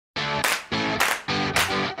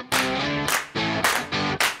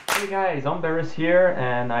Hey guys, Ombarus here,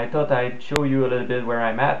 and I thought I'd show you a little bit where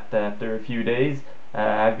I'm at after a few days.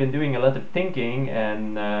 I've been doing a lot of thinking,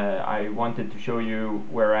 and I wanted to show you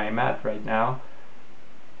where I'm at right now.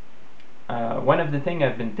 One of the things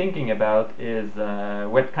I've been thinking about is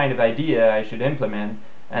what kind of idea I should implement,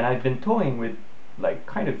 and I've been toying with like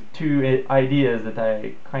kind of two ideas that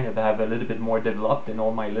I kind of have a little bit more developed in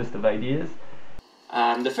all my list of ideas.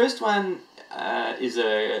 The first one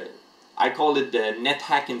I call it the net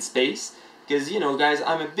hack in space, because, you know, guys,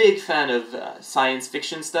 I'm a big fan of science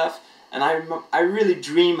fiction stuff, and I really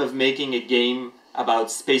dream of making a game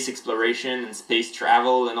about space exploration and space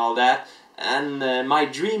travel and all that, and my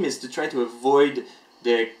dream is to try to avoid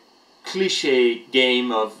the cliche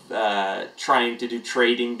game of trying to do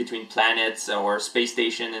trading between planets or space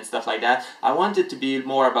station and stuff like that. I want it to be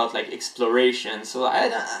more about like exploration, so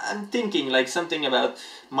I'm thinking like something about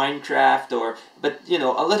Minecraft but you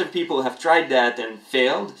know, a lot of people have tried that and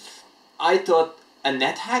failed. I thought a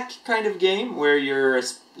net hack kind of game where you're a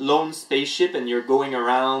lone spaceship and you're going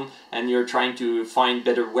around and you're trying to find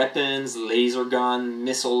better weapons, laser gun,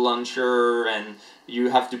 missile launcher, and you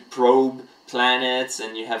have to probe planets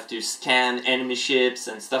and you have to scan enemy ships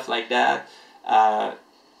and stuff like that.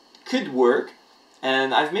 Could work,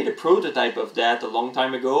 and I've made a prototype of that a long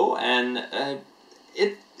time ago, and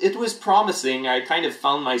it was promising. I kind of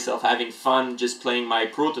found myself having fun just playing my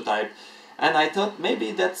prototype, and I thought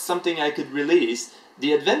maybe that's something I could release.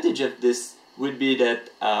 The advantage of this would be that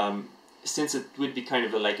since it would be kind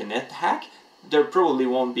of like a net hack, there probably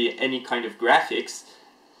won't be any kind of graphics.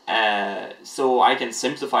 So I can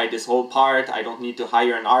simplify this whole part. I don't need to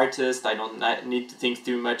hire an artist. I don't need to think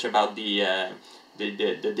too much about the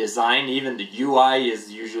design. Even the UI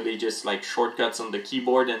is usually just like shortcuts on the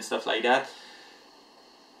keyboard and stuff like that.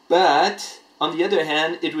 But on the other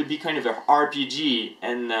hand, it would be kind of an RPG,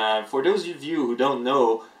 and for those of you who don't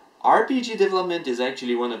know, RPG development is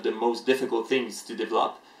actually one of the most difficult things to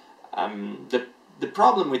develop. The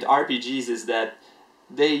problem with RPGs is that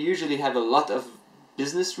they usually have a lot of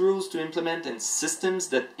business rules to implement and systems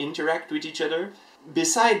that interact with each other.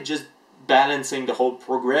 Besides just balancing the whole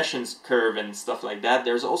progressions curve and stuff like that,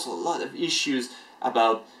 there's also a lot of issues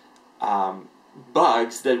about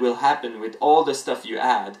bugs that will happen with all the stuff you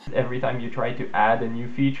add. Every time you try to add a new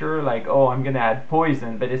feature, like, oh, I'm gonna add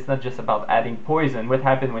poison, but it's not just about adding poison. What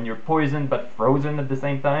happened when you're poisoned but frozen at the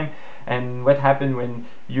same time? And what happened when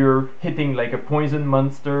you're hitting like a poison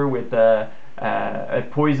monster with a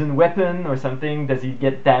poison weapon or something? Does he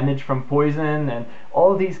get damage from poison? And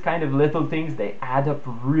all these kind of little things, they add up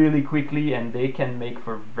really quickly, and they can make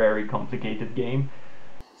for a very complicated game.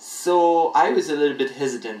 So I was a little bit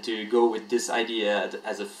hesitant to go with this idea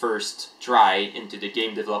as a first try into the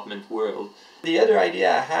game development world. The other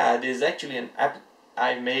idea I had is actually an app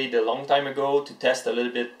I made a long time ago to test a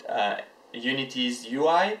little bit Unity's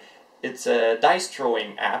UI. It's a dice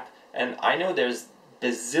throwing app, and I know there's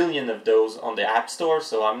bazillion of those on the App Store,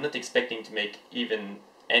 so I'm not expecting to make even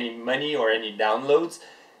any money or any downloads,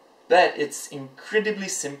 but it's incredibly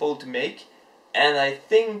simple to make, and I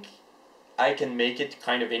think I can make it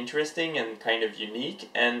kind of interesting and kind of unique,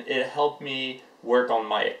 and it helped me work on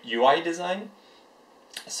my UI design.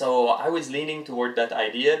 So I was leaning toward that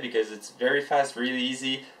idea because it's very fast, really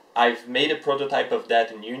easy. I've made a prototype of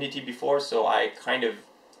that in Unity before, so I kind of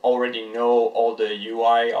already know all the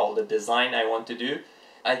UI, all the design I want to do.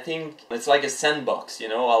 I think it's like a sandbox, you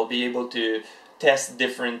know. I'll be able to test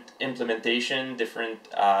different implementation, different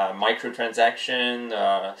microtransaction,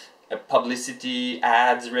 publicity,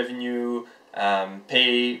 ads, revenue,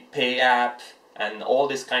 pay app, and all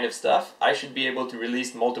this kind of stuff. I should be able to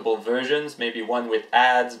release multiple versions, maybe one with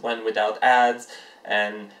ads, one without ads,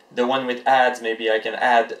 and the one with ads, maybe I can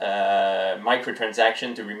add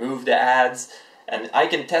microtransaction to remove the ads. And I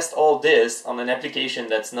can test all this on an application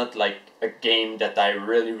that's not like a game that I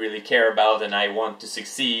really care about and I want to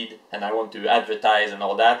succeed and I want to advertise and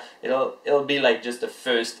all that. It'll be like just the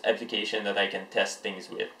first application that I can test things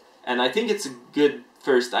with. And I think it's a good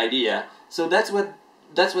first idea. So that's what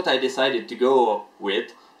I decided to go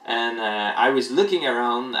with. And I was looking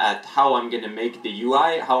around at how I'm going to make the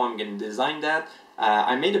UI, how I'm going to design that.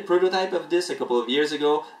 I made a prototype of this a couple of years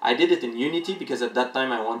ago. I did it in Unity because at that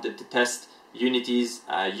time I wanted to test Unity's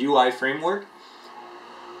UI framework.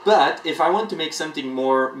 But if I want to make something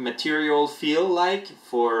more material feel-like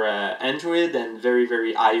for Android and very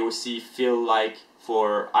IOC feel-like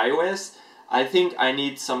for iOS, I think I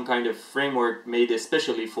need some kind of framework made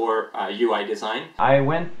especially for UI design. I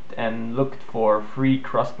went and looked for free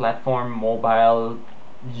cross-platform mobile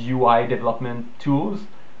UI development tools,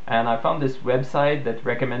 and I found this website that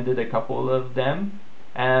recommended a couple of them.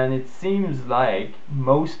 and it seems like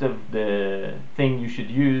most of the thing you should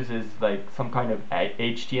use is like some kind of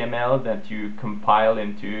HTML that you compile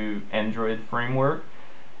into Android framework.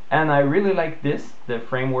 And I really like this, the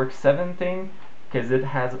framework 7 thing, because it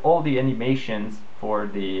has all the animations for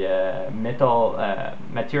the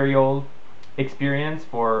material experience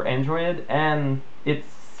for Android, and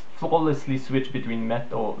it's flawlessly switched between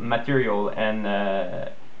material and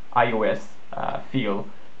iOS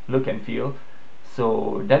look and feel.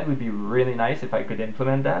 So that would be really nice if I could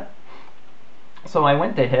implement that. So I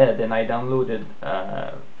went ahead and I downloaded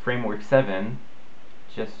framework 7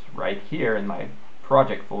 just right here in my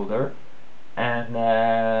project folder, and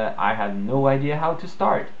I had no idea how to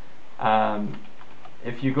start.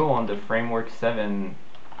 If you go on the framework 7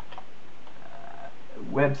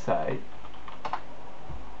 website,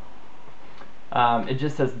 it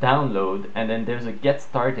just says download, and then there's a get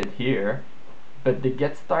started here, but the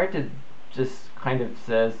get started just kind of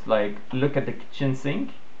says like look at the kitchen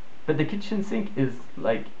sink, but the kitchen sink is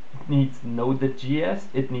like, it needs Node.js,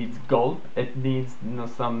 it needs Gulp, it needs, you know,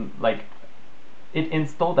 some like, it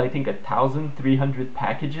installed I think 1,300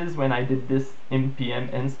 packages when I did this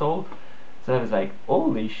npm install. So I was like,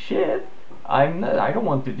 holy shit, I don't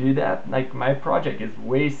want to do that. Like, my project is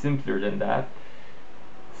way simpler than that.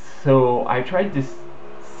 So I tried to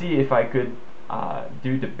see if I could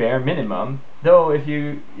do the bare minimum. Though if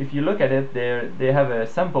you look at it, they have a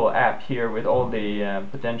sample app here with all the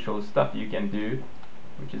potential stuff you can do,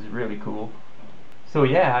 which is really cool. So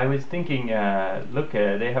yeah, I was thinking, look,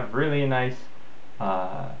 they have really nice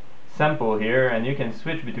sample here, and you can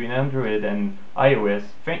switch between Android and iOS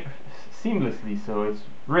seamlessly, so it's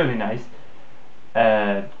really nice.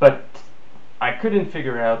 But I couldn't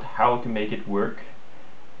figure out how to make it work,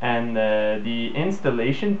 and the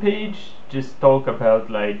installation page just talk about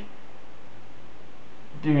like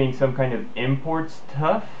doing some kind of import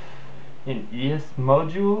stuff in ES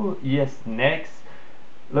module, ES next.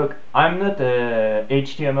 Look, I'm not a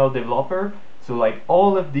HTML developer, so like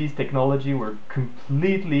all of these technology were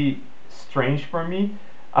completely strange for me.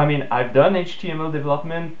 I mean, I've done HTML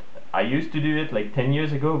development. I used to do it like 10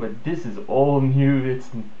 years ago, but this is all new.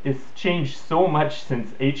 It's changed so much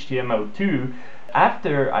since HTML2.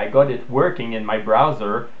 After I got it working in my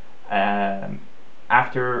browser,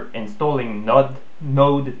 after installing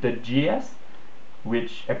Node.js,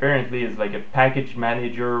 which apparently is like a package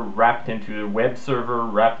manager wrapped into a web server,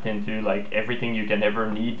 wrapped into like everything you can ever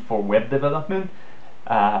need for web development.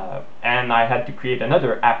 And I had to create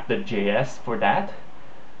another app.js for that.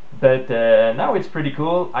 But now it's pretty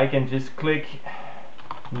cool. I can just click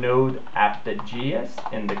node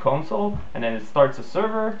app.js in the console, and then it starts a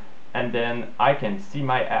server, and then I can see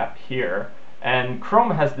my app here. And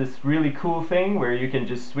Chrome has this really cool thing where you can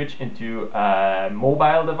just switch into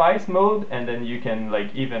mobile device mode, and then you can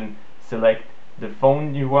like even select the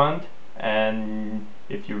phone you want, and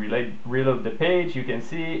if you reload the page, you can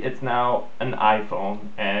see it's now an iPhone.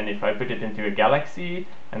 And if I put it into a Galaxy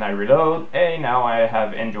and I reload, hey, now I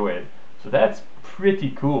have Android. So that's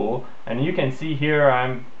pretty cool. And you can see here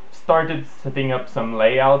I'm started setting up some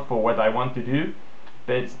layout for what I want to do,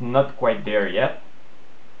 but it's not quite there yet.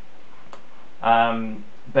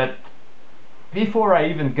 But before I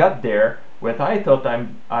even got there, what I thought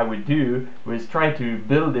I would do was try to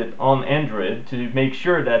build it on Android to make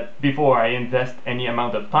sure that before I invest any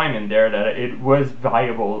amount of time in there, that it was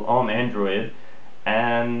viable on Android.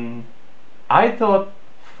 And I thought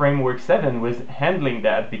Framework 7 was handling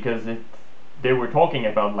that, because they were talking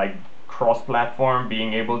about like cross-platform,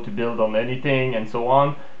 being able to build on anything and so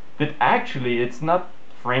on. But actually it's not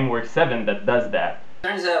Framework 7 that does that.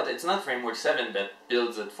 Turns out it's not Framework 7 that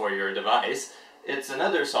builds it for your device. It's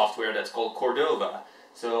another software that's called Cordova.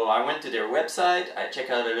 So I went to their website, I checked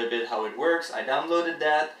out a little bit how it works, I downloaded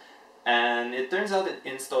that, and it turns out it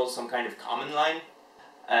installs some kind of command line.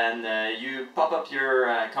 And you pop up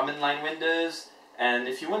your command line windows, and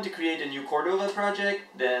if you want to create a new Cordova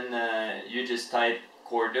project, then you just type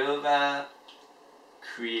Cordova,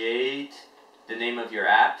 create the name of your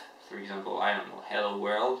app, for example, I don't know, Hello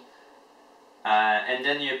World. And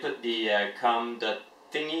then you put the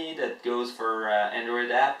com.thingy that goes for Android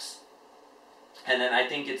apps, and then I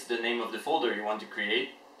think it's the name of the folder you want to create,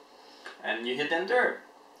 and you hit enter,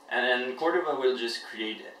 and then Cordova will just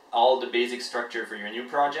create all the basic structure for your new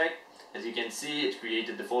project. As you can see, it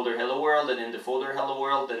created the folder Hello World, and in the folder Hello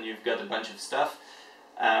World then you've got a bunch of stuff.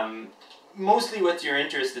 Mostly what you're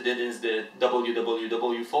interested in is the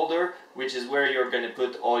www folder, which is where you're going to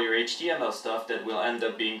put all your HTML stuff that will end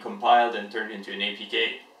up being compiled and turned into an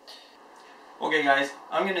APK. Okay guys,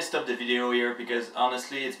 I'm going to stop the video here because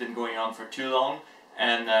honestly it's been going on for too long,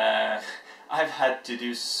 and I've had to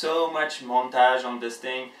do so much montage on this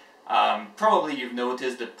thing. Probably you've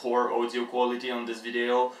noticed the poor audio quality on this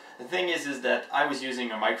video. The thing is that I was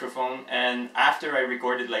using a microphone, and after I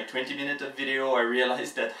recorded like 20 minutes of video, I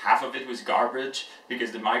realized that half of it was garbage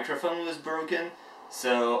because the microphone was broken.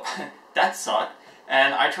 So that sucked.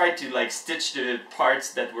 And I tried to like stitch the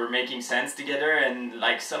parts that were making sense together, and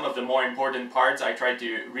like some of the more important parts I tried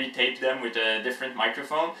to retape them with a different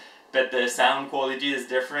microphone, but the sound quality is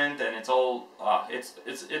different, and it's all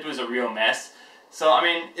it was a real mess. So I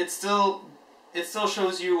mean, it still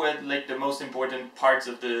shows you what like the most important parts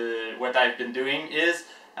of what I've been doing is.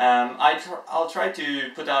 I'll try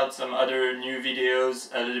to put out some other new videos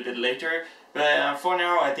a little bit later, but for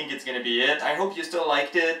now I think it's gonna be it. I hope you still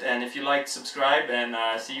liked it, and if you liked, subscribe, and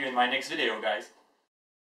see you in my next video, guys.